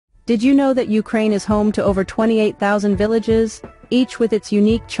Did you know that Ukraine is home to over 28,000 villages, each with its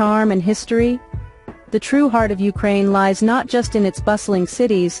unique charm and history? The true heart of Ukraine lies not just in its bustling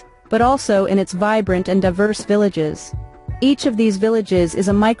cities, but also in its vibrant and diverse villages. Each of these villages is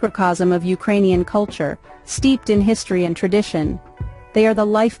a microcosm of Ukrainian culture, steeped in history and tradition. They are the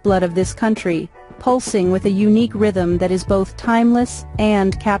lifeblood of this country, pulsing with a unique rhythm that is both timeless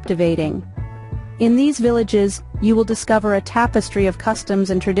and captivating. In these villages, you will discover a tapestry of customs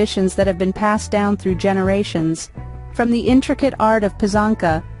and traditions that have been passed down through generations. From the intricate art of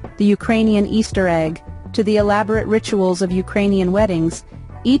pysanka, the Ukrainian Easter egg, to the elaborate rituals of Ukrainian weddings,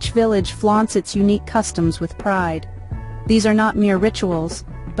 each village flaunts its unique customs with pride. These are not mere rituals,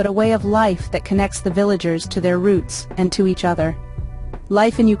 but a way of life that connects the villagers to their roots and to each other.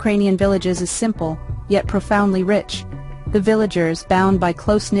 Life in Ukrainian villages is simple, yet profoundly rich. The villagers, bound by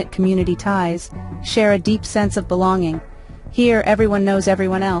close-knit community ties, share a deep sense of belonging. Here, everyone knows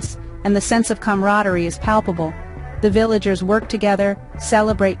everyone else, and the sense of camaraderie is palpable. The villagers work together,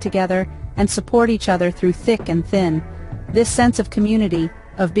 celebrate together, and support each other through thick and thin. This sense of community,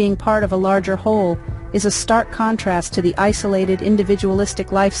 of being part of a larger whole, is a stark contrast to the isolated,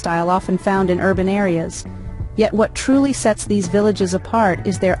 individualistic lifestyle often found in urban areas. Yet what truly sets these villages apart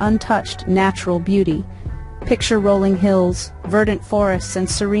is their untouched natural beauty. Picture rolling hills, verdant forests, and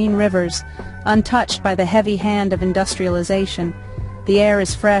serene rivers, untouched by the heavy hand of industrialization. The air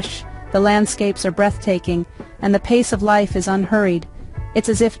is fresh, the landscapes are breathtaking, and the pace of life is unhurried. It's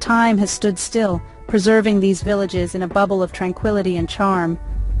as if time has stood still, preserving these villages in a bubble of tranquility and charm.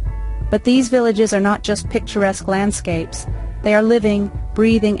 But these villages are not just picturesque landscapes. They are living,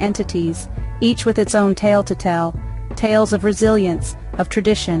 breathing entities, each with its own tale to tell, tales of resilience, of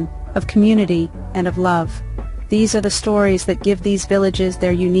tradition, of community, and of love. These are the stories that give these villages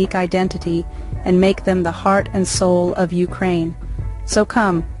their unique identity and make them the heart and soul of Ukraine. So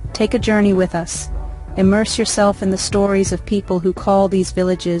come, take a journey with us. Immerse yourself in the stories of people who call these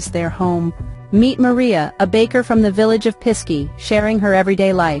villages their home. Meet Maria, a baker from the village of Pisky, sharing her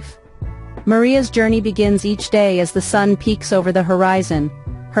everyday life. Maria's journey begins each day as the sun peaks over the horizon,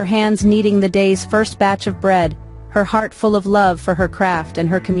 her hands kneading the day's first batch of bread, her heart full of love for her craft and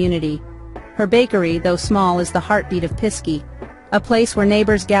her community. Her bakery, though small, is the heartbeat of Pisky, a place where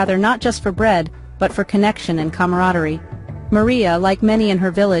neighbors gather not just for bread, but for connection and camaraderie. Maria, like many in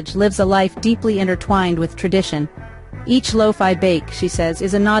her village, lives a life deeply intertwined with tradition. Each loaf I bake, she says,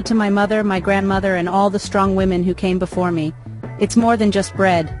 is a nod to my mother, my grandmother, and all the strong women who came before me. It's more than just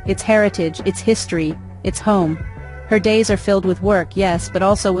bread, it's heritage, it's history, it's home. Her days are filled with work, yes, but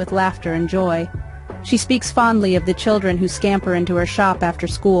also with laughter and joy. She speaks fondly of the children who scamper into her shop after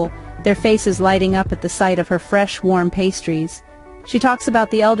school, their faces lighting up at the sight of her fresh, warm pastries. She talks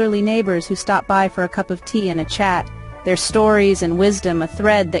about the elderly neighbors who stop by for a cup of tea and a chat, their stories and wisdom a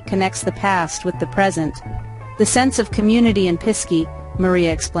thread that connects the past with the present. The sense of community in Pisky,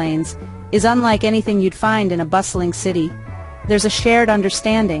 Maria explains, is unlike anything you'd find in a bustling city. There's a shared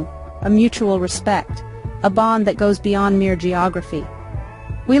understanding, a mutual respect, a bond that goes beyond mere geography.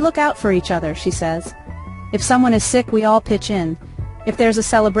 We look out for each other, she says. If someone is sick, we all pitch in. If there's a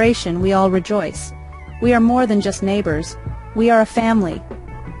celebration, we all rejoice. We are more than just neighbors. We are a family.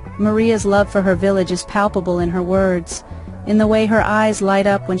 Maria's love for her village is palpable in her words, in the way her eyes light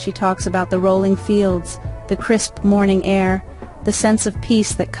up when she talks about the rolling fields, the crisp morning air, the sense of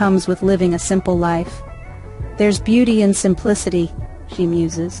peace that comes with living a simple life. There's beauty in simplicity, she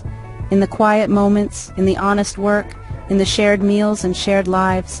muses, in the quiet moments, in the honest work, in the shared meals and shared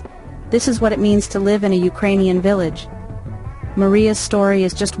lives. This is what it means to live in a Ukrainian village. Maria's story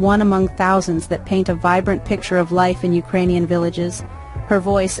is just one among thousands that paint a vibrant picture of life in Ukrainian villages. Her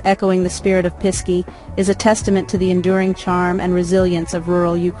voice, echoing the spirit of Pisky, is a testament to the enduring charm and resilience of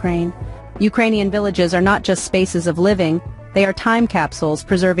rural Ukraine. Ukrainian villages are not just spaces of living, they are time capsules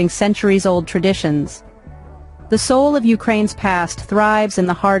preserving centuries-old traditions. The soul of Ukraine's past thrives in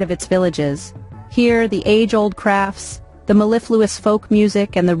the heart of its villages. Here, the age-old crafts, the mellifluous folk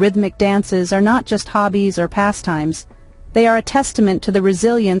music, and the rhythmic dances are not just hobbies or pastimes. They are a testament to the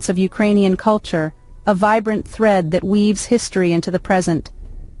resilience of Ukrainian culture, a vibrant thread that weaves history into the present.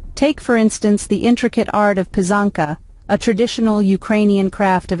 Take, for instance, the intricate art of pysanka, a traditional Ukrainian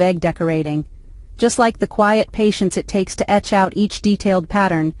craft of egg decorating. Just like the quiet patience it takes to etch out each detailed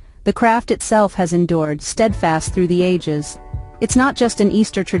pattern, the craft itself has endured, steadfast through the ages. It's not just an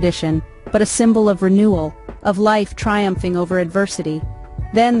Easter tradition, but a symbol of renewal, of life triumphing over adversity.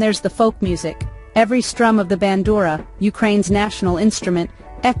 Then there's the folk music. Every strum of the bandura, Ukraine's national instrument,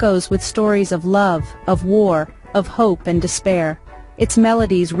 echoes with stories of love, of war, of hope and despair. Its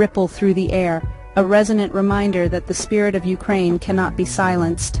melodies ripple through the air, a resonant reminder that the spirit of Ukraine cannot be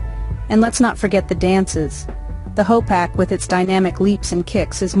silenced. And let's not forget the dances. The hopak with its dynamic leaps and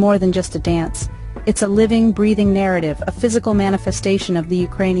kicks is more than just a dance. It's a living, breathing narrative, a physical manifestation of the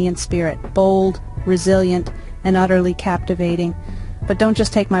Ukrainian spirit, bold, resilient, and utterly captivating. But don't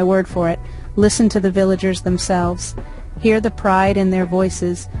just take my word for it. Listen to the villagers themselves. Hear the pride in their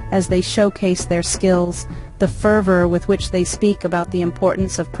voices as they showcase their skills, the fervor with which they speak about the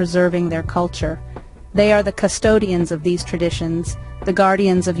importance of preserving their culture. They are the custodians of these traditions, the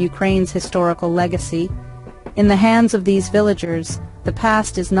guardians of Ukraine's historical legacy. In the hands of these villagers, the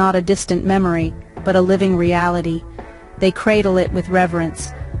past is not a distant memory, but a living reality. They cradle it with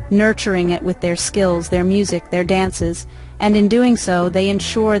reverence, nurturing it with their skills, their music, their dances, and in doing so they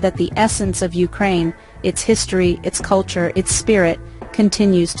ensure that the essence of Ukraine, its history, its culture, its spirit,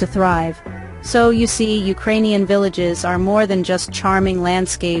 continues to thrive. So you see, Ukrainian villages are more than just charming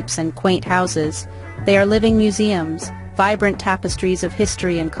landscapes and quaint houses. They are living museums, vibrant tapestries of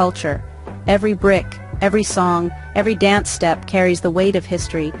history and culture. Every brick, every song, every dance step carries the weight of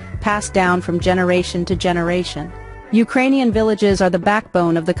history, passed down from generation to generation. Ukrainian villages are the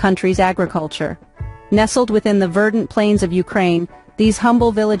backbone of the country's agriculture. Nestled within the verdant plains of Ukraine, these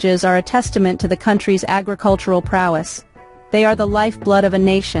humble villages are a testament to the country's agricultural prowess. They are the lifeblood of a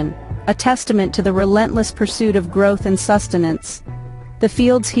nation, a testament to the relentless pursuit of growth and sustenance. The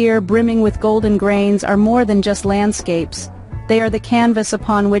fields here, brimming with golden grains, are more than just landscapes. They are the canvas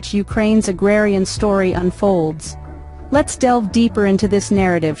upon which Ukraine's agrarian story unfolds. Let's delve deeper into this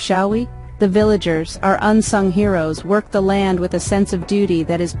narrative, shall we? The villagers, our unsung heroes, work the land with a sense of duty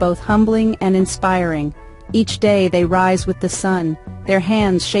that is both humbling and inspiring. Each day they rise with the sun, their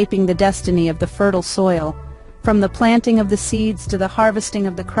hands shaping the destiny of the fertile soil. From the planting of the seeds to the harvesting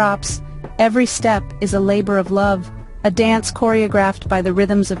of the crops, every step is a labor of love, a dance choreographed by the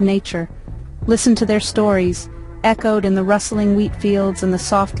rhythms of nature. Listen to their stories, echoed in the rustling wheat fields and the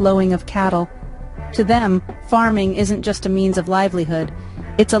soft lowing of cattle. To them, farming isn't just a means of livelihood,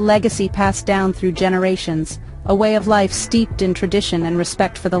 it's a legacy passed down through generations, a way of life steeped in tradition and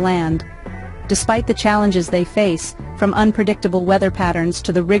respect for the land. Despite the challenges they face, from unpredictable weather patterns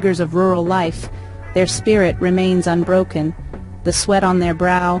to the rigors of rural life, their spirit remains unbroken. The sweat on their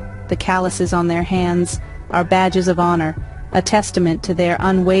brow, the calluses on their hands, are badges of honor, a testament to their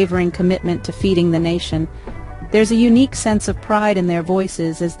unwavering commitment to feeding the nation. There's a unique sense of pride in their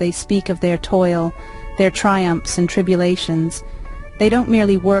voices as they speak of their toil, their triumphs and tribulations. They don't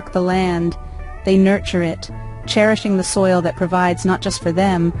merely work the land, they nurture it, cherishing the soil that provides not just for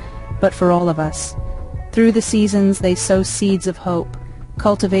them, but for all of us. Through the seasons they sow seeds of hope,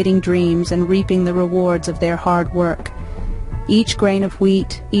 cultivating dreams and reaping the rewards of their hard work. Each grain of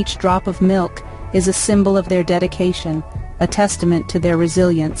wheat, each drop of milk, is a symbol of their dedication, a testament to their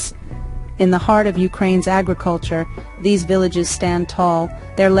resilience. In the heart of Ukraine's agriculture, these villages stand tall,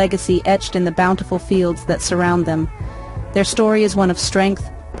 their legacy etched in the bountiful fields that surround them. Their story is one of strength,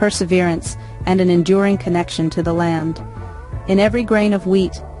 perseverance, and an enduring connection to the land. In every grain of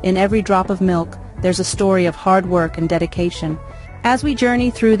wheat, in every drop of milk, there's a story of hard work and dedication. As we journey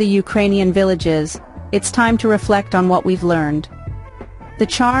through the Ukrainian villages, it's time to reflect on what we've learned. The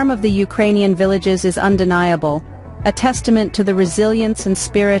charm of the Ukrainian villages is undeniable, a testament to the resilience and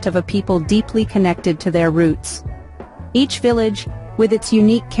spirit of a people deeply connected to their roots. Each village, with its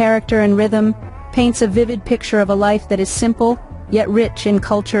unique character and rhythm, paints a vivid picture of a life that is simple, yet rich in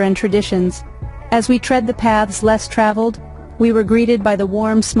culture and traditions. As we tread the paths less traveled, we were greeted by the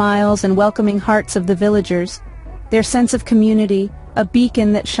warm smiles and welcoming hearts of the villagers. Their sense of community, a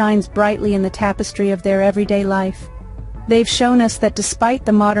beacon that shines brightly in the tapestry of their everyday life. They've shown us that despite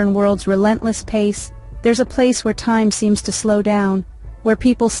the modern world's relentless pace, there's a place where time seems to slow down, where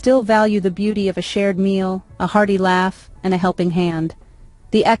people still value the beauty of a shared meal, a hearty laugh, and a helping hand.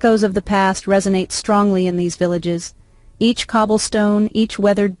 The echoes of the past resonate strongly in these villages. Each cobblestone, each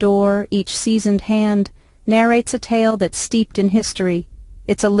weathered door, each seasoned hand narrates a tale that's steeped in history.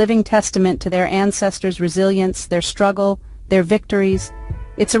 It's a living testament to their ancestors' resilience, their struggle, their victories.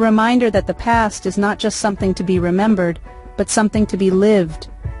 It's a reminder that the past is not just something to be remembered, but something to be lived,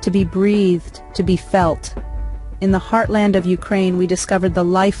 to be breathed, to be felt. In the heartland of Ukraine, we discovered the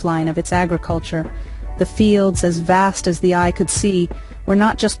lifeline of its agriculture. The fields, as vast as the eye could see, were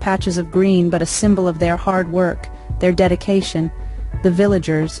not just patches of green, but a symbol of their hard work, their dedication. The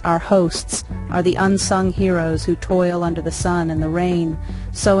villagers, our hosts, are the unsung heroes who toil under the sun and the rain,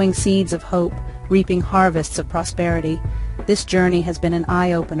 sowing seeds of hope, reaping harvests of prosperity. This journey has been an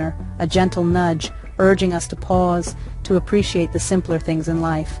eye-opener, a gentle nudge, urging us to pause, to appreciate the simpler things in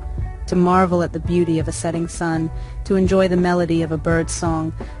life, to marvel at the beauty of a setting sun, to enjoy the melody of a bird's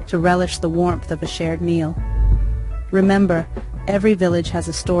song, to relish the warmth of a shared meal. Remember, every village has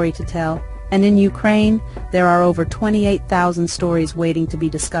a story to tell, and in Ukraine, there are over 28,000 stories waiting to be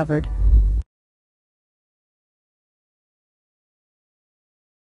discovered.